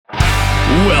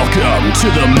Welcome to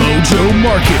the Mojo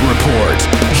Market Report.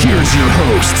 Here's your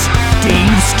hosts,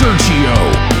 Dave Sturcio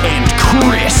and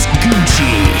Chris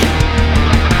Gucci.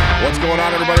 What's going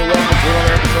on, everybody? Welcome to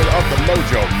another episode of the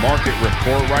Mojo Market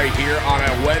Report right here on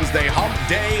a Wednesday. Hump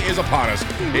Day is upon us.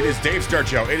 It is Dave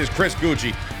Sturcio. It is Chris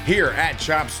Gucci here at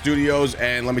Chop Studios.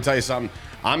 And let me tell you something.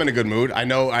 I'm in a good mood. I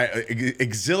know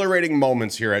exhilarating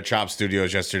moments here at Chop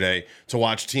Studios yesterday to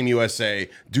watch Team USA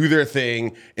do their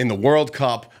thing in the World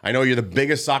Cup. I know you're the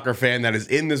biggest soccer fan that is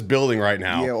in this building right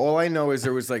now. Yeah, all I know is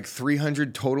there was like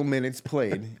 300 total minutes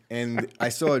played. And I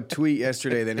saw a tweet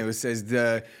yesterday that it says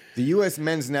the U.S.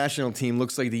 men's national team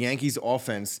looks like the Yankees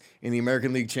offense in the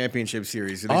American League Championship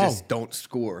Series. So they just don't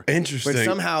score. Interesting. But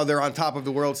somehow they're on top of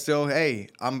the world still. Hey,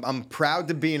 I'm proud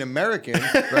to be an American,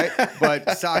 right?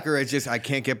 But soccer, it's just, I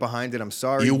can't get behind it. I'm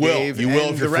sorry, You will. Dave. You will And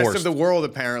if the you're rest forced. of the world,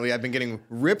 apparently, I've been getting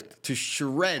ripped to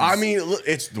shreds. I mean, look,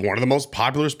 it's one of the most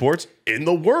popular sports in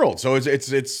the world. So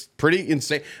it's pretty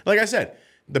insane. Like I said,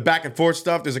 the back and forth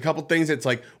stuff, there's a couple things that's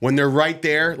like when they're right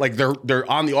there, like they're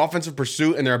on the offensive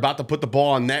pursuit and they're about to put the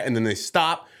ball on net and then they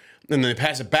stop and then they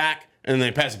pass it back and then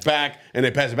they pass it back and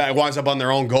they pass it back. It winds up on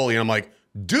their own goalie. And I'm like,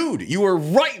 dude, you were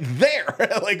right there.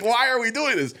 Like, why are we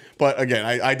doing this? But again,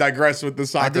 I digress with the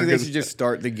soccer. I think they should just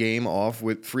start the game off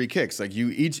with free kicks. Like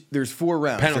there's 4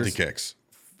 rounds. Penalty kicks.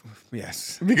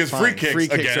 Yes. Because free kicks,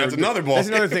 again, that's another ball. That's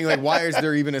another thing. Like, why is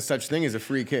there even a such thing as a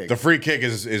free kick? The free kick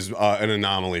is an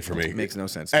anomaly for me. It makes no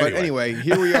sense. But anyway,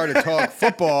 here we are to talk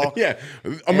football. Yeah,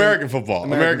 American football.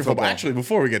 American football. Actually,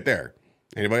 before we get there,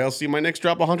 anybody else see my Knicks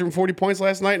drop 140 points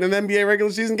last night in an NBA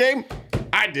regular season game?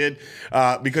 I did.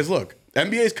 Because look,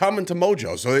 NBA's coming to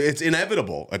Mojo, so it's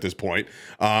inevitable at this point.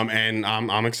 And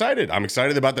I'm excited. I'm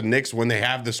excited about the Knicks when they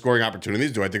have the scoring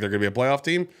opportunities. Do I think they're going to be a playoff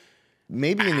team?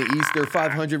 Maybe in the East, they're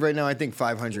 500 right now. I think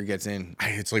 500 gets in.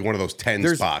 It's like one of those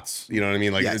 10 spots. You know what I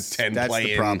mean? Like Yes, 10 that's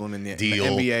play-in the problem in the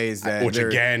deal. NBA is that which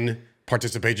again,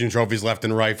 participation trophies left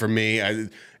and right for me.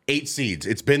 8 seeds.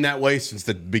 It's been that way since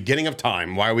the beginning of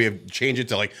time. Why we have changed it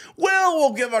to like, well,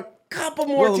 we'll give a couple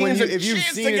more teams a if you've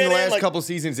chance seen to in get the last in. couple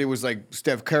seasons, it was like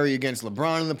Steph Curry against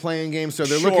LeBron in the playing game. So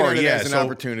they're looking at it as an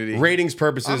opportunity. Ratings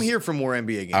purposes. I'm here for more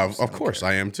NBA games. Of course,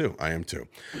 I am too.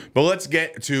 But let's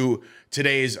get to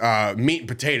today's meat and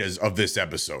potatoes of this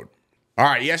episode. All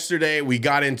right, yesterday we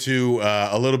got into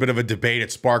a little bit of a debate.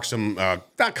 It sparked some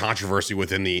not controversy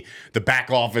within the back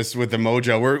office with the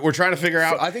Mojo. We're trying to figure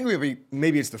out. I think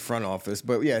maybe it's the front office,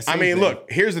 but yeah. I mean,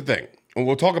 look, here's the thing. And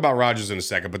we'll talk about Rodgers in a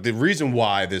second, but the reason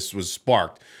why this was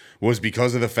sparked was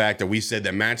because of the fact that we said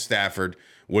that Matt Stafford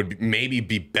would maybe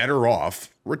be better off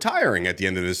retiring at the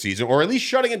end of the season, or at least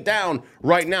shutting it down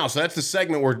right now. So that's the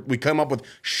segment where we come up with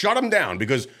shut him down,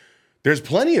 because there's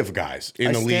plenty of guys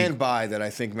in the league. I stand by that. I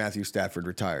think Matthew Stafford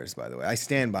retires, by the way. I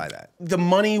stand by that. The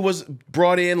money was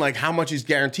brought in, like how much he's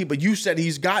guaranteed, but you said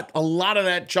he's got a lot of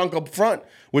that chunk up front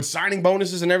with signing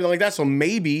bonuses and everything like that. So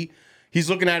maybe he's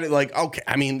looking at it like, okay,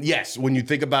 I mean, yes, when you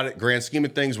think about it, grand scheme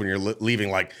of things, when you're leaving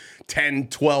like 10,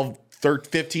 12,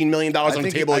 $15 million on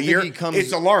the table a year,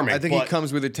 it's alarming. I think he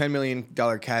comes with a $10 million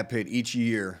cap hit each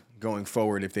year going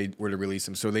forward if they were to release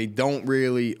him. So they don't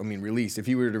really, release. If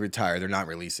he were to retire, they're not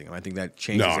releasing him. I think that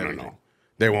changes everything. No.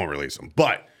 They won't release him.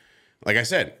 But like I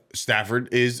said,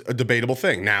 Stafford is a debatable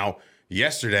thing. Now,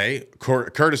 yesterday,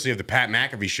 courtesy of the Pat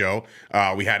McAfee show,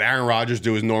 we had Aaron Rodgers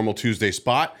do his normal Tuesday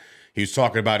spot. He was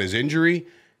talking about his injury,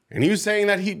 and he was saying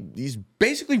that he's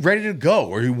basically ready to go,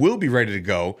 or he will be ready to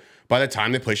go by the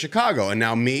time they play Chicago. And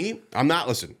now I'm not,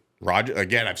 listen, Rodgers,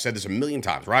 again, I've said this a million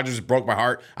times. Rodgers broke my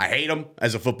heart. I hate him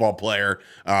as a football player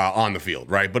on the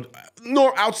field, right? But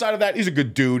outside of that, he's a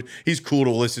good dude. He's cool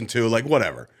to listen to, like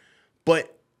whatever.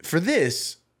 But for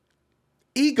this,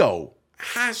 ego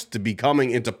has to be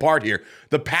coming into part here.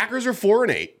 The Packers are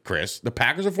 4-8, Chris. The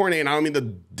Packers are 4-8, and I don't mean to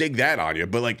dig that on you,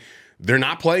 but like, they're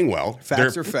not playing well.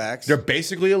 Facts are facts. They're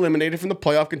basically eliminated from the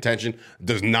playoff contention.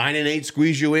 Does 9-8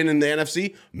 squeeze you in the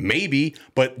NFC? Maybe,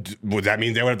 but would that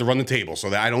mean they would have to run the table? So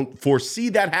that I don't foresee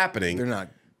that happening. They're not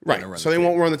right. So they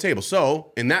won't run the table.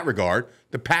 So in that regard,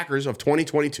 the Packers of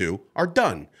 2022 are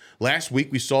done. Last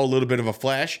week we saw a little bit of a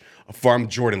flash from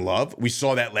Jordan Love. We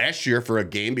saw that last year for a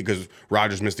game because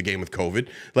Rodgers missed a game with COVID.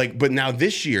 But now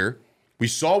this year we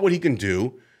saw what he can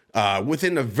do.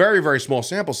 Within a very, very small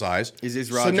sample size. Is this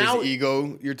Rodgers'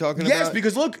 ego you're talking about? Yes,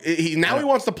 because look, he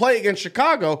wants to play against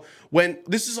Chicago when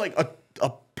this is like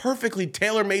a perfectly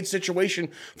tailor-made situation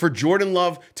for Jordan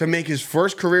Love to make his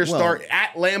first career start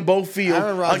at Lambeau Field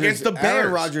against the Bears.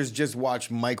 Aaron Rodgers just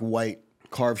watched Mike White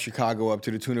carve Chicago up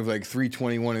to the tune of like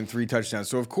 321 and 3 touchdowns.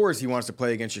 So, of course, he wants to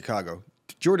play against Chicago.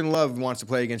 Jordan Love wants to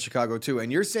play against Chicago, too.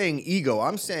 And you're saying ego.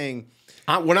 I'm saying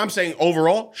When I'm saying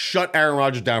overall, shut Aaron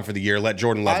Rodgers down for the year. Let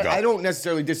Jordan Love go. I don't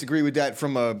necessarily disagree with that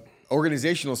from a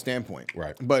organizational standpoint.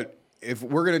 Right. But if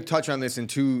we're going to touch on this in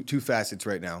two facets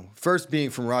right now, first being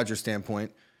from Rodgers'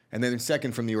 standpoint, and then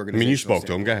second from the organization. You spoke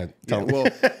to him. Go ahead. Tell me.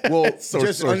 Well,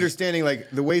 just understanding like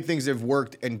the way things have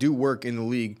worked and do work in the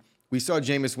league. We saw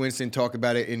Jameis Winston talk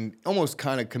about it in almost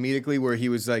kind of comedically, where he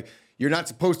was like, "You're not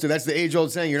supposed to." That's the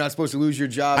age-old saying. You're not supposed to lose your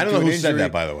job. I don't know who said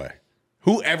that, by the way.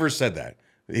 Whoever said that?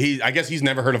 I guess he's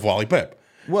never heard of Wally Pipp.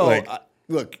 Well,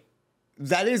 look,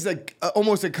 that is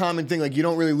almost a common thing. Like, you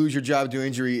don't really lose your job due to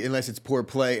injury unless it's poor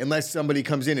play, unless somebody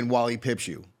comes in and Wally Pipps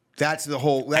you. That's the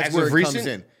whole. That's where it comes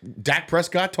in. Dak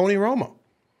Prescott, Tony Romo.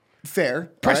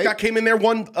 Fair. Prescott came in there,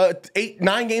 won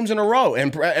 8-9 games in a row,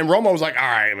 and Romo was like, "All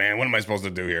right, man, what am I supposed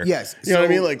to do here?" Yes, you know what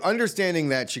I mean. Like, understanding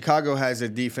that Chicago has a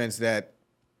defense that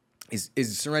is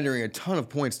surrendering a ton of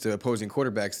points to opposing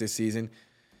quarterbacks this season,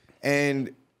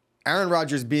 and Aaron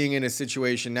Rodgers being in a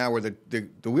situation now where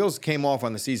the wheels came off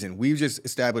on the season. We've just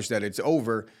established that it's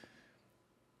over.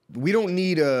 We don't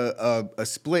need a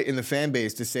split in the fan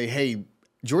base to say, "Hey,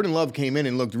 Jordan Love came in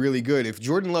and looked really good." If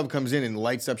Jordan Love comes in and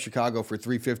lights up Chicago for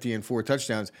 350 and 4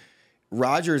 touchdowns,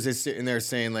 Rodgers is sitting there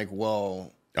saying like,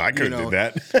 "Well, I could have did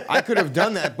that. I could have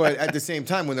done that." But at the same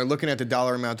time, when they're looking at the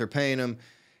dollar amount they're paying him,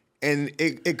 and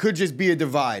it could just be a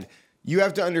divide. You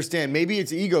have to understand, maybe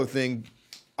it's an ego thing.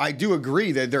 I do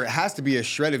agree that there has to be a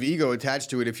shred of ego attached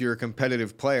to it if you're a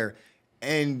competitive player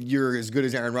and you're as good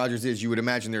as Aaron Rodgers is. You would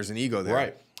imagine there's an ego there.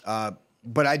 Right.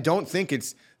 But I don't think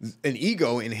it's an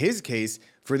ego in his case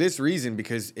for this reason,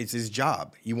 because it's his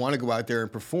job. You want to go out there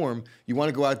and perform. You want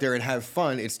to go out there and have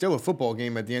fun. It's still a football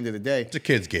game at the end of the day. It's a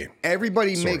kid's game.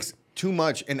 Everybody makes too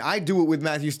much, and I do it with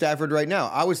Matthew Stafford right now.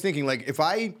 I was thinking, like, if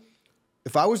I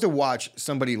was to watch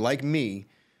somebody like me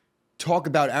talk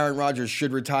about Aaron Rodgers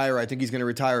should retire, I think he's going to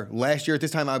retire last year at this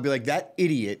time, I'd be like, that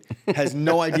idiot has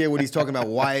no idea what he's talking about.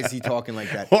 Why is he talking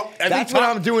like that? Well, that's what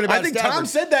I'm doing about I think Stafford. Tom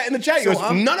said that in the chat. He goes,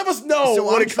 none of us know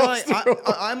what it comes through.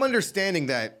 I'm understanding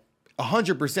that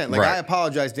 100%. Like, Right. I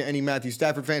apologize to any Matthew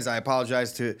Stafford fans. I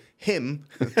apologize to him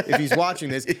if he's watching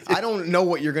this. I don't know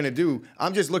what you're going to do.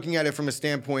 I'm just looking at it from a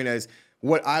standpoint as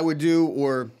what I would do,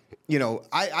 or, you know,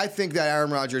 I think that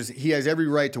Aaron Rodgers, he has every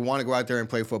right to want to go out there and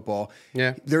play football.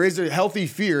 Yeah. There is a healthy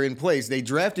fear in place. They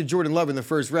drafted Jordan Love in the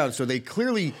first round, so they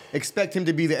clearly expect him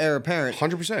to be the heir apparent.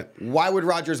 100%. Why would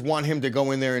Rodgers want him to go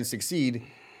in there and succeed,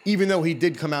 even though he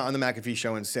did come out on the McAfee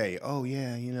show and say, "Oh,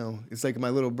 yeah, you know, it's like my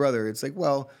little brother." It's like,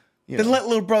 well, you know. Then let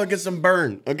little brother get some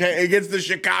burn, okay, against the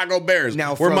Chicago Bears.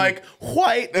 Now, where Mike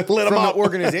White lit him From up. an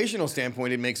organizational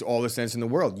standpoint, it makes all the sense in the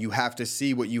world. You have to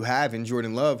see what you have in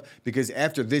Jordan Love, because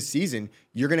after this season,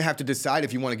 you're going to have to decide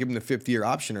if you want to give him the 5th-year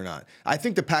option or not. I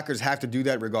think the Packers have to do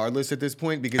that regardless at this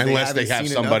point, because Unless they have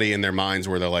seen somebody enough. in their minds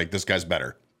where they're like, this guy's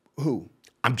better. Who?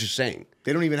 I'm just saying.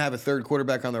 They don't even have a third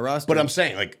quarterback on the roster. But I'm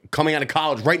saying, like, coming out of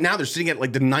college, right now they're sitting at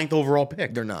like the 9th overall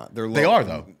pick. They're not. They're low. They are,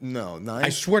 though. No, 9? I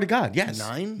swear to God, yes.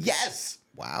 9? Yes.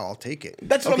 Wow, I'll take it.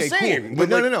 That's what I'm saying. Cool. But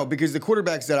But no, because the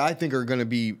quarterbacks that I think are going to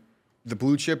be the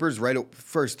blue chippers, right,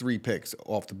 first 3 picks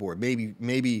off the board.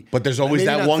 Maybe. But there's always maybe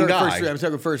that not one third, guy First 3, I'm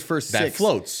talking first that 6.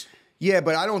 floats. Yeah,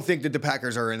 but I don't think that the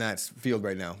Packers are in that field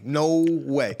right now. No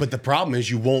way. But the problem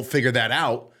is you won't figure that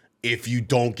out if you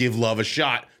don't give Love a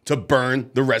shot to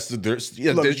burn the rest of this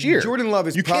year. Jordan Love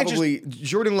is You can't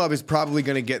probably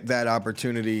going to get that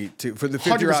opportunity for the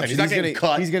 5th-year 100%. option. He's not getting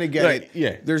cut. He's going to get Right, it.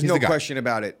 yeah, There's he's no the guy. question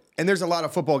about it. And there's a lot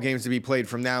of football games to be played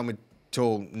from now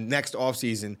until next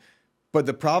offseason. But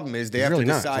the problem is they have really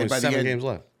to not. decide Only by the 7 end. games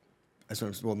left. That's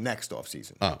what well, next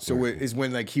offseason. Oh, so okay. it is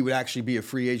when like he would actually be a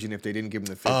free agent if they didn't give him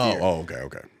the 5th year.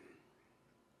 Okay.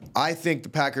 I think the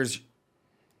Packers.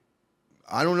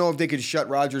 I don't know if they could shut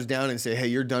Rodgers down and say, "Hey,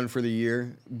 you're done for the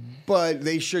year," but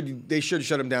they should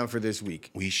shut him down for this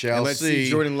week. We shall and let's see. see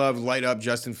Jordan Love light up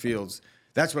Justin Fields.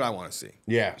 That's what I want to see.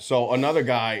 Yeah. So another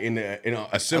guy in a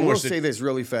I similar will say this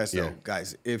really fast though, Yeah.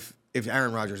 guys. If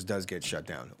Aaron Rodgers does get shut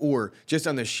down, or just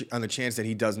on the chance that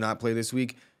he does not play this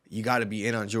week, you got to be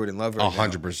in on Jordan Love.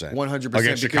 100%. 100%.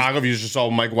 Against Chicago, if you just saw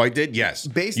what Mike White did, yes.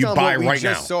 Based you on buy what we right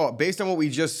just now. saw, based on what we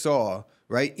just saw,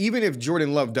 right? Even if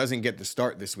Jordan Love doesn't get the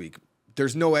start this week,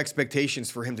 there's no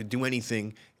expectations for him to do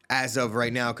anything as of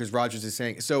right now because Rodgers is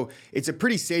saying so. It's a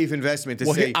pretty safe investment to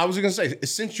say. I was going to say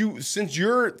since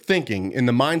you're thinking in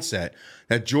the mindset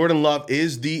that Jordan Love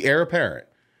is the heir apparent,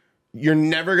 you're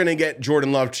never going to get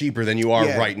Jordan Love cheaper than you are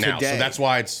right now. today. So that's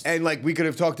why it's and like we could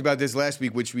have talked about this last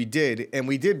week, which we did, and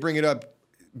we did bring it up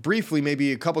briefly,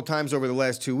 maybe a couple times over the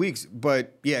last 2 weeks.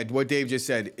 But yeah, what Dave just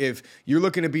said, if you're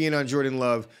looking to be in on Jordan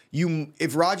Love,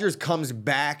 if Rodgers comes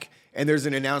back and there's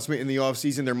an announcement in the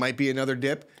offseason, there might be another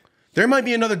dip. There might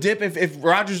be another dip if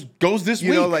Rodgers goes this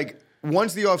week. You know, like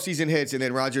once the offseason hits and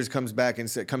then Rodgers comes back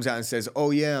and comes out and says,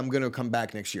 "Oh yeah, I'm going to come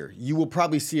back next year," you will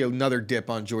probably see another dip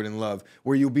on Jordan Love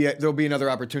where there'll be another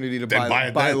opportunity to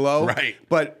buy low. Right.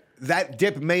 But that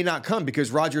dip may not come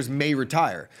because Rodgers may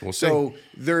retire. We'll so see.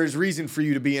 there is reason for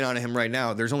you to be in on him right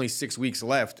now. There's only 6 weeks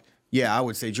left. Yeah, I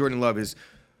would say Jordan Love is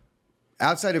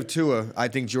outside of Tua. I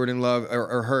think Jordan Love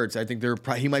or Hurts. I think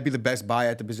he might be the best buy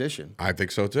at the position. I think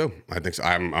so too. I think so.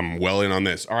 I'm well in on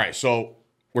this. All right, so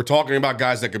we're talking about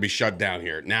guys that could be shut down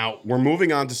here. Now, we're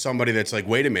moving on to somebody that's like,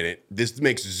 wait a minute, this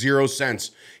makes zero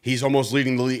sense. He's almost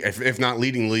leading the league, if not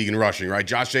leading the league in rushing, right?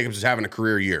 Josh Jacobs is having a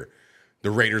career year.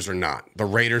 The Raiders are not. The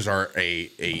Raiders are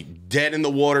a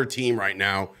dead-in-the-water team right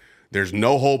now. There's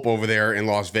no hope over there in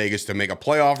Las Vegas to make a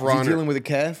playoff run. Is he dealing with a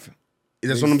calf?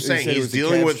 That's what I'm saying. He's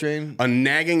dealing with strain? a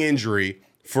nagging injury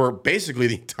for basically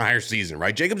the entire season,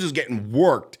 right? Jacobs is getting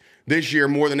worked this year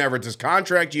more than ever. It's his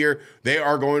contract year. They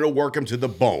are going to work him to the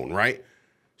bone, right?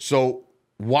 So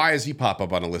why does he pop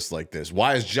up on a list like this?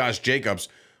 Why is Josh Jacobs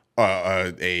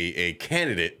a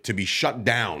candidate to be shut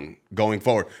down going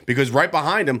forward? Because right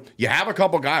behind him, you have a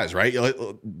couple guys, right?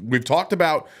 We've talked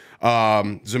about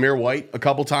Zamir White a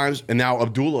couple times, and now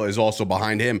Abdullah is also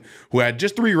behind him, who had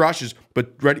just 3 rushes,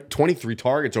 but 23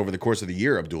 targets over the course of the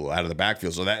year. Abdullah out of the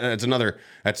backfield, so that's another.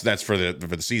 That's for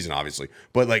the season, obviously.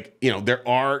 But there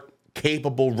are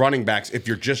capable running backs if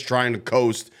you're just trying to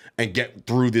coast and get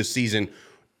through this season,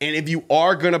 and if you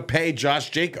are going to pay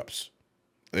Josh Jacobs,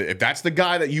 if that's the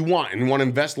guy that you want and want to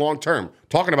invest long term,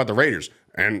 talking about the Raiders,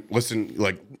 and listen,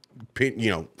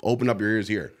 open up your ears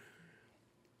here.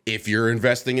 If you're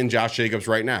investing in Josh Jacobs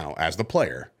right now as the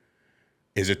player,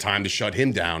 is it time to shut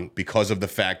him down because of the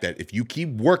fact that if you keep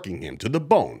working him to the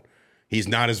bone, he's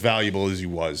not as valuable as he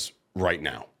was right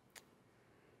now?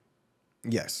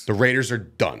 Yes. The Raiders are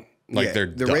done. They're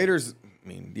the done. Raiders,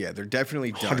 they're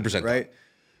definitely done. 100% right? done.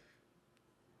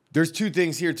 There's 2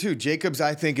 things here, too. Jacobs,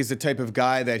 I think, is the type of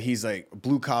guy that he's like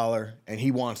blue collar and he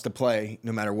wants to play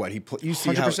no matter what. You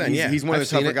see how he's one of the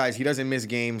tougher guys. He doesn't miss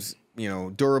games,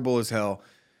 durable as hell.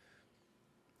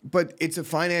 But it's a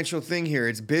financial thing here.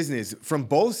 It's business. From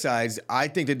both sides, I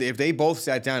think that if they both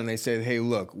sat down and they said, hey,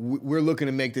 look, we're looking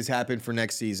to make this happen for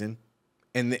next season,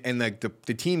 and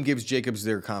the team gives Jacobs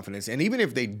their confidence, and even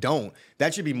if they don't,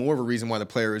 that should be more of a reason why the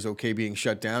player is okay being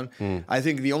shut down. I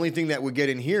think the only thing that would get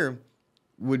in here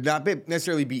would not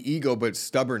necessarily be ego, but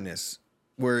stubbornness,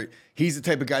 where he's the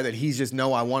type of guy that he's just,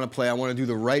 no, I want to play, I want to do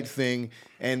the right thing,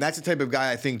 and that's the type of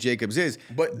guy I think Jacobs is.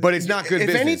 But it's not good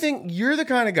business. If anything, you're the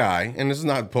kind of guy, and this is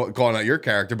not calling out your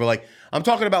character, but I'm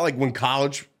talking about when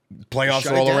college playoffs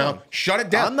are all around. Shut it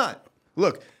down. I'm not.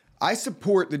 Look, I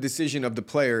support the decision of the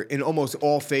player in almost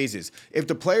all phases. If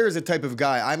the player is the type of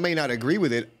guy, I may not agree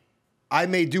with it. I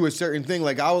may do a certain thing.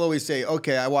 Like I will always say,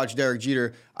 okay, I watch Derek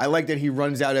Jeter. I like that he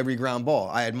runs out every ground ball.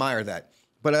 I admire that.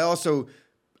 But I also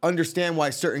understand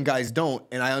why certain guys don't.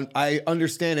 And I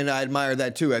understand and I admire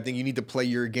that too. I think you need to play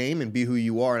your game and be who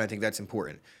you are. And I think that's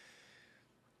important.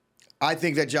 I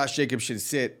think that Josh Jacobs should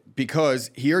sit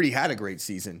because he already had a great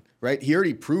season, right? He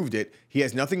already proved it. He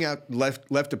has nothing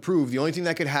left to prove. The only thing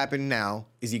that could happen now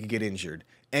is he could get injured.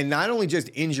 And not only just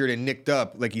injured and nicked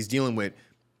up like he's dealing with,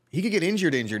 he could get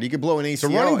injured. He could blow an ACL. It's a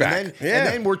running back. And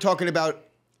then we're talking about,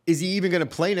 is he even going to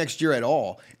play next year at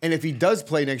all? And if he does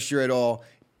play next year at all,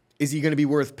 is he going to be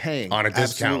worth paying? On a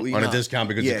discount. Absolutely On not. a discount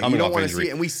because he's coming off injury.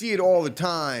 And we see it all the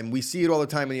time. We see it all the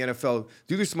time in the NFL.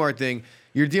 Do the smart thing.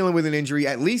 You're dealing with an injury.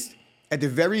 At the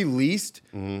very least,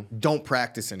 don't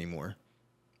practice anymore.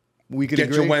 We could get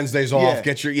agree. your Wednesdays off. Yeah.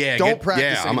 Get your don't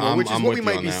practice anymore, which is I'm what with we you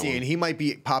might on be that seeing. one. He might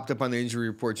be popped up on the injury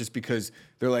report just because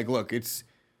they're like, look,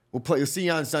 we'll see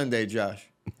you on Sunday, Josh.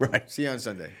 Right. See you on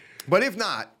Sunday. But if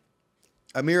not,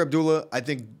 Amir Abdullah, I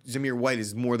think Zamir White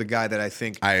is more the guy that I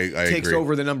think I takes agree.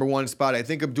 over the number 1 spot. I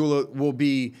think Abdullah will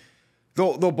be,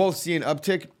 they'll both see an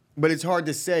uptick, but it's hard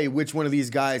to say which one of these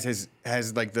guys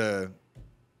has like the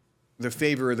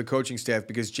favor of the coaching staff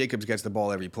because Jacobs gets the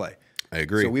ball every play. I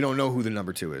agree. So we don't know who the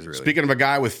number 2 is, really. Speaking of a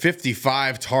guy with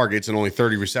 55 targets and only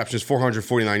 30 receptions,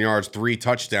 449 yards, 3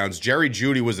 touchdowns, Jerry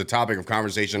Jeudy was the topic of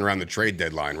conversation around the trade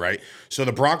deadline, right? So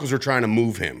the Broncos were trying to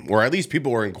move him, or at least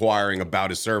people were inquiring about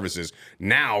his services.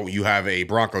 Now you have a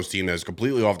Broncos team that is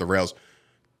completely off the rails.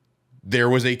 There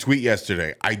was a tweet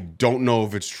yesterday. I don't know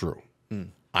if it's true.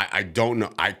 I don't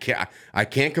know. I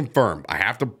can't confirm. I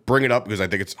have to bring it up because I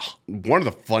think it's one of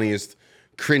the funniest,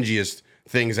 cringiest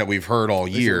things that we've heard all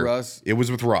year. Russ? It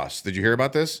was with Russ. Did you hear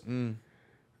about this?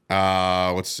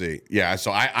 Let's see. Yeah,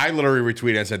 so I literally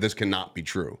retweeted and said this cannot be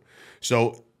true.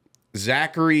 So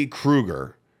Zachary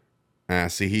Kruger,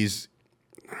 he's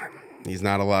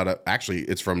not allowed to. Actually,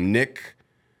 it's from Nick.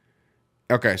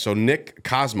 Okay, so Nick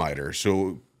Kosmiter.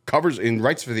 So covers and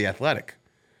writes for The Athletic.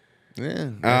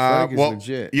 Yeah, Athletic is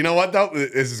legit. You know what though?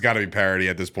 This has got to be parody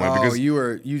at this point because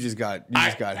you just got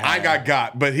hacked. I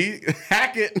got, but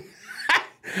Hackett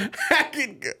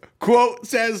quote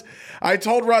says, "I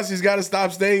told Russ he's got to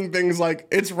stop saying things like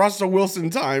it's Russell Wilson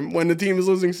time when the team is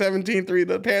losing 17-3 to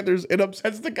the Panthers. It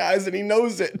upsets the guys and he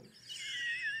knows it."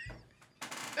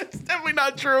 It's definitely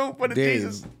not true, but it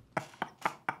teases.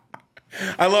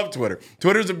 I love Twitter.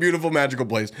 Twitter's a beautiful, magical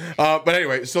place. But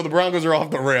anyway, so the Broncos are off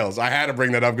the rails. I had to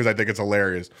bring that up because I think it's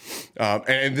hilarious.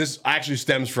 And this actually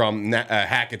stems from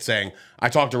Hackett saying, I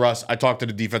talked to Russ, I talked to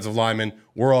the defensive lineman,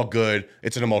 we're all good.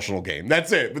 It's an emotional game.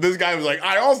 That's it. But this guy was like,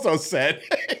 I also said,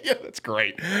 yeah, that's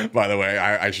great. By the way,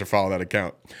 I should follow that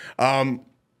account.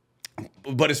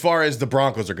 But as far as the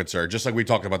Broncos are concerned, just like we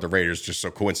talked about the Raiders, just so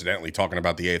coincidentally talking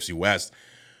about the AFC West,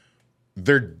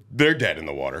 they're dead in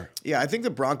the water. Yeah, I think the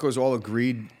Broncos all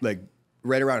agreed, like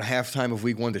right around halftime of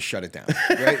week 1, to shut it down.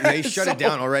 Right? They shut it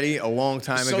down already a long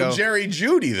time ago. So Jerry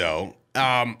Jeudy, though,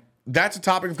 that's a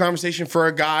topic of conversation for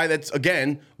a guy that's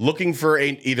again looking for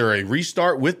either a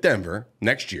restart with Denver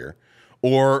next year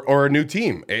or a new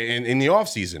team in the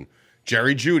offseason.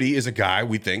 Jerry Jeudy is a guy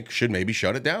we think should maybe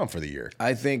shut it down for the year.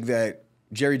 I think that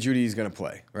Jerry Jeudy is going to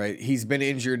play. Right? He's been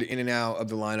injured in and out of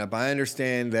the lineup. I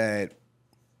understand that.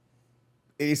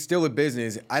 It's still a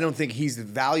business. I don't think he's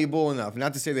valuable enough.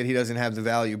 Not to say that he doesn't have the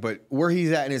value, but where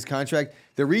he's at in his contract,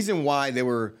 the reason why they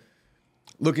were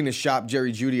looking to shop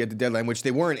Jerry Jeudy at the deadline, which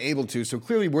they weren't able to. So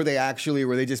clearly, were they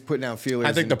just putting out feelers?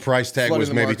 I think the price tag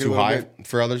was maybe too high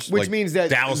for others. Which means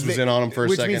that Dallas was in on him for a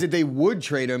second. Which means that they would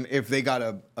trade him if they got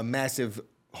a massive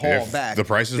haul back. The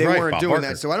price is they right. They weren't Bob doing Barker.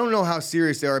 that. So I don't know how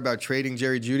serious they are about trading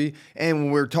Jerry Jeudy. And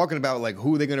when we're talking about like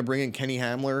who are they going to bring in, Kenny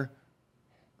Hamler.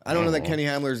 I don't know that Kenny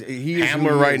Hamler's.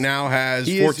 Hamler right now has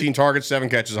 14 targets, 7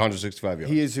 catches, 165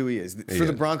 yards. He is who he is. For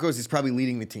the Broncos, he's probably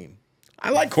leading the team. I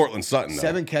like Cortland Sutton, though.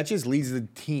 7 catches leads the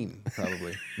team,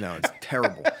 probably. No, it's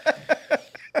terrible.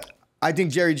 I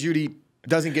think Jerry Jeudy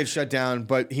doesn't get shut down,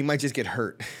 but he might just get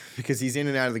hurt because he's in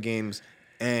and out of the games.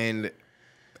 And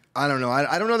I don't know.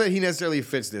 I don't know that he necessarily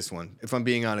fits this one, if I'm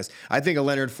being honest. I think a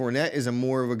Leonard Fournette is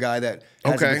more of a guy that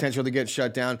has the potential to get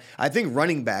shut down. I think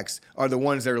running backs are the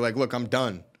ones that are like, look, I'm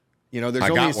done. You know, there's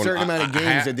only a certain amount of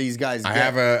games that these guys get.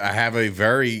 I have a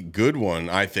very good one.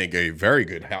 I think a very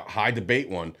good high debate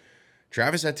one.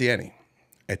 Travis Etienne,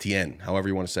 however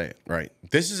you want to say it, right?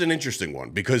 This is an interesting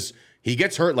one because he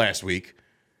gets hurt last week.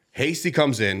 Hasty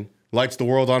comes in, lights the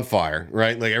world on fire,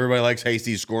 right? Like everybody likes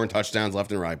Hasty scoring touchdowns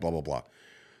left and right, blah, blah, blah.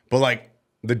 But like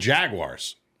the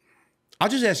Jaguars, I'll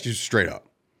just ask you straight up.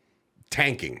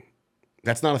 Tanking.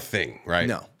 That's not a thing, right?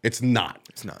 No. It's not.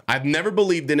 It's not. I've never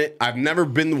believed in it. I've never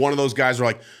been one of those guys who are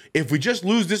like, if we just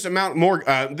lose this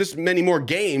many more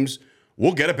games,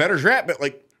 we'll get a better draft. But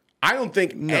like, I don't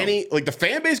think the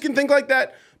fan base can think like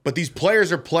that. But these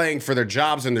players are playing for their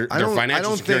jobs and their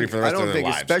financial security for the rest of their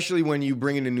lives. Especially when you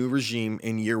bring in a new regime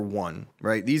in year 1,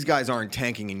 right? These guys aren't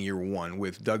tanking in year 1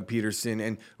 with Doug Peterson.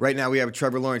 And right now we have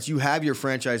Trevor Lawrence. You have your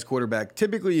franchise quarterback.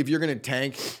 Typically, if you're going to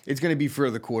tank, it's going to be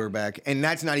for the quarterback. And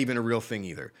that's not even a real thing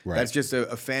either. Right. That's just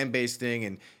a fan base thing.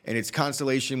 And it's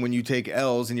consolation when you take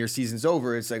L's and your season's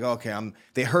over. It's like, okay,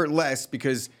 they hurt less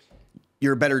because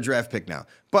you're a better draft pick now.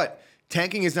 But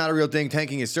tanking is not a real thing.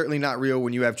 Tanking is certainly not real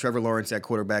when you have Trevor Lawrence at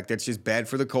quarterback. That's just bad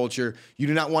for the culture. You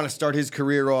do not want to start his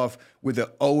career off with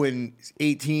a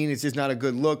 0-18. It's just not a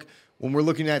good look. When we're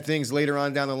looking at things later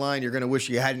on down the line, you're going to wish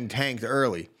you hadn't tanked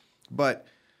early. But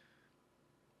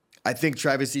I think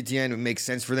Travis Etienne, it makes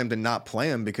sense for them to not play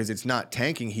him because it's not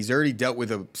tanking. He's already dealt with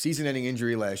a season-ending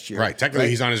injury last year. Right. Technically,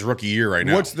 he's on his rookie year right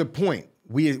now. What's the point?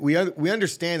 We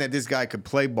understand that this guy could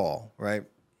play ball, right?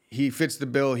 He fits the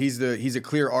bill. He's a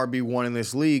clear RB1 in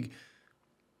this league.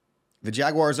 The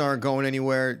Jaguars aren't going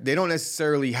anywhere. They don't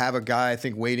necessarily have a guy, I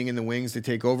think, waiting in the wings to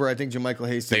take over. I think JaMychal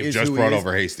Hasty They've just brought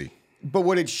over Hasty. But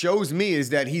what it shows me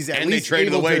is that he's at least they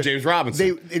traded away James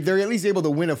Robinson. They're at least able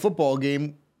to win a football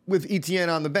game with Etienne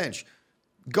on the bench.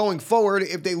 Going forward,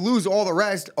 if they lose all the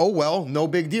rest, oh well, no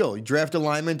big deal. You draft a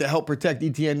lineman to help protect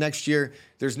Etienne next year.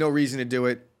 There's no reason to do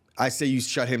it. I say you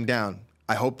shut him down.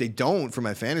 I hope they don't for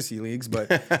my fantasy leagues,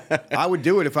 but I would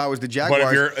do it if I was the Jaguars. But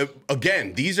if you're,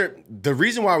 again, these are the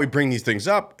reason why we bring these things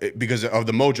up because of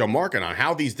the Mojo Market on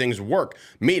how these things work.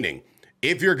 Meaning,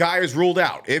 if your guy is ruled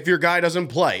out, if your guy doesn't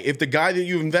play, if the guy that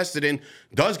you've invested in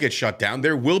does get shut down,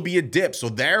 there will be a dip. So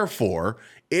therefore,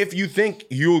 if you think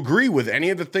you agree with any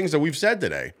of the things that we've said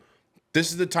today,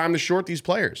 this is the time to short these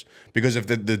players. Because if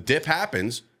the dip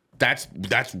happens, that's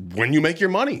when you make your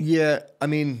money. Yeah, I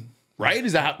mean... Right?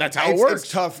 That's how it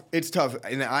works? It's tough.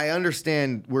 And I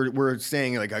understand we're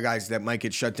saying like guys that might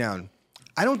get shut down.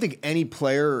 I don't think any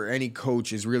player or any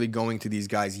coach is really going to these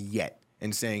guys yet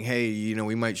and saying, hey,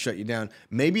 we might shut you down.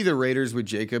 Maybe the Raiders with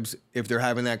Jacobs, if they're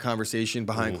having that conversation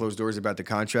behind closed doors about the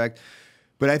contract.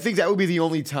 But I think that would be the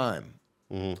only time.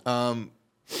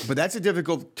 But that's a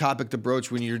difficult topic to broach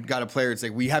when you've got a player. It's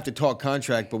like, we have to talk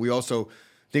contract, but we also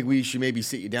think we should maybe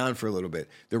sit you down for a little bit.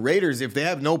 The Raiders, if they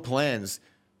have no plans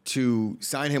to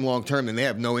sign him long-term, then they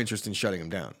have no interest in shutting him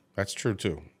down. That's true,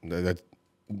 too.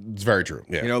 It's very true.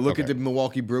 Yeah. Look at the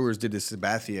Milwaukee Brewers did to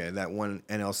Sabathia, that one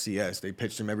NLCS. They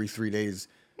pitched him every 3 days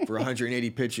for 180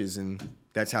 pitches, and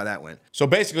that's how that went. So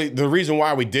basically, the reason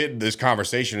why we did this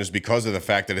conversation is because of the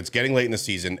fact that it's getting late in the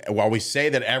season. While we say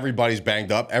that everybody's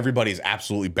banged up, everybody's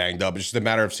absolutely banged up. It's just a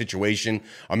matter of situation,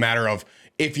 a matter of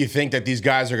if you think that these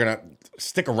guys are going to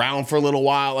stick around for a little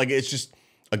while. Like, it's just,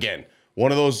 again, one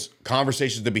of those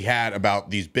conversations to be had about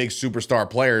these big superstar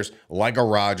players like a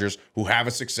Rodgers who have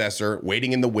a successor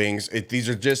waiting in the wings. These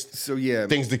are just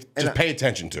things to just pay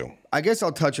attention to. I guess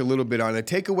I'll touch a little bit on a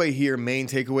takeaway here, main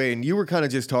takeaway, and you were kind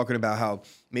of just talking about how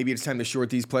maybe it's time to short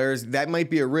these players. That might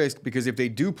be a risk because if they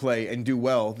do play and do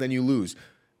well, then you lose.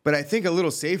 But I think a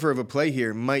little safer of a play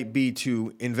here might be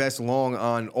to invest long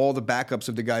on all the backups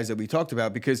of the guys that we talked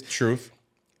about because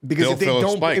Because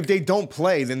if they don't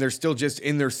play, then they're still just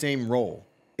in their same role.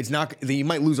 It's not you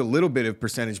might lose a little bit of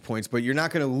percentage points, but you're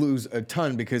not going to lose a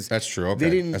ton because that's true.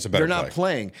 Okay. That's a better they're not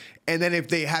playing. And then if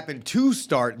they happen to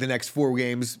start the next 4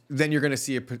 games, then you're going to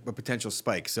see a potential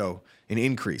spike, so an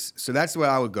increase. So that's what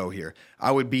I would go here. I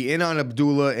would be in on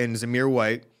Abdullah and Zamir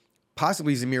White,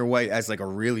 possibly Zamir White as like a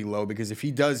really low because if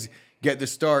he does get the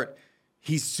start,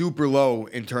 he's super low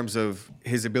in terms of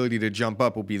his ability to jump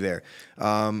up will be there.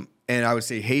 And I would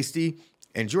say Hasty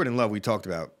and Jordan Love we talked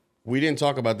about. We didn't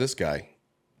talk about this guy.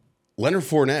 Leonard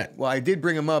Fournette. Well, I did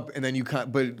bring him up, and then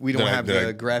but we don't have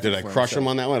the graphic. Did I crush him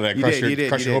on that one? Did I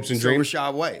crush your hopes and dreams? So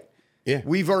Rashad White. Yeah.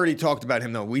 We've already talked about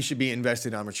him, though. We should be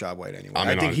invested on Rashad White anyway.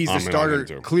 I think he's the starter,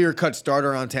 clear-cut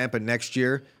starter on Tampa next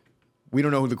year. We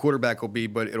don't know who the quarterback will be,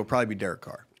 but it'll probably be Derek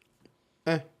Carr.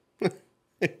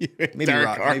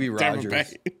 Maybe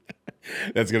Rodgers.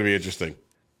 That's going to be interesting.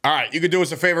 All right, you could do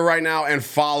us a favor right now and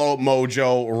follow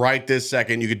Mojo right this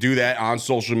second. You could do that on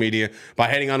social media by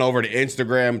heading on over to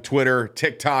Instagram, Twitter,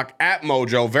 TikTok, at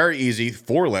Mojo. Very easy,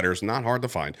 4 letters, not hard to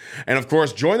find. And of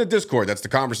course, join the Discord. That's the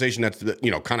conversation that's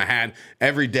kind of had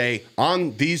every day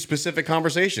on these specific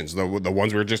conversations, the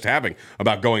ones we were just having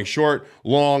about going short,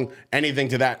 long, anything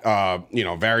to that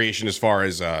variation as far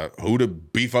as who to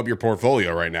beef up your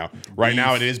portfolio right now. Right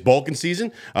now, it is bulking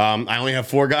season. I only have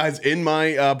 4 guys in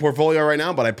my portfolio right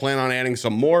now, but I plan on adding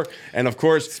some more, and of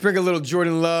course, sprinkle a little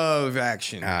Jordan Love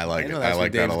action. I like it. I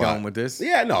like that a lot. Going with this.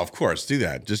 Yeah, no, of course, do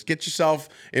that. Just get yourself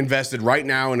invested right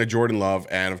now in a Jordan Love,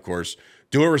 and of course,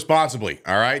 do it responsibly.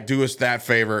 All right, do us that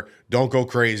favor. Don't go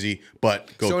crazy,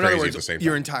 but go crazy at the same time.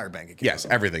 Your entire bank account. Yes,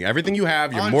 everything you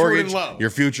have, your mortgage, your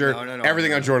future,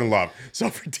 everything on Jordan Love. So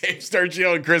for Dave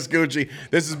Sturchio and Chris Gucci,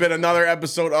 this has been another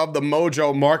episode of the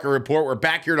Mojo Market Report. We're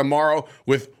back here tomorrow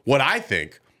with what I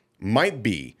think might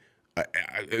be.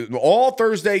 All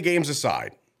Thursday games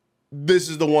aside, this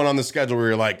is the one on the schedule where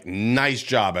you're like, nice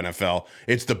job, NFL.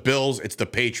 It's the Bills, it's the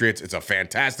Patriots. It's a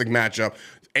fantastic matchup.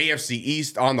 AFC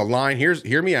East on the line.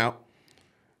 Hear me out.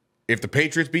 If the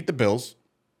Patriots beat the Bills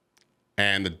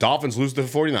and the Dolphins lose to the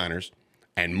 49ers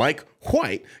and Mike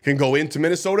White can go into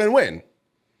Minnesota and win,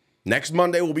 next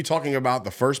Monday we'll be talking about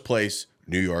the first place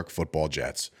New York Football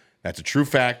Jets. That's a true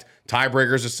fact.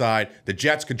 Tiebreakers aside, the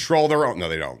Jets control their own. No,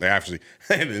 they don't.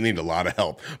 They need a lot of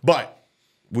help. But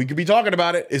we could be talking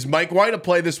about it. Is Mike White a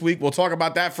play this week? We'll talk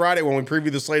about that Friday when we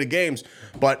preview the slate of games.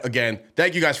 But again,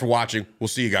 thank you guys for watching. We'll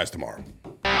see you guys tomorrow.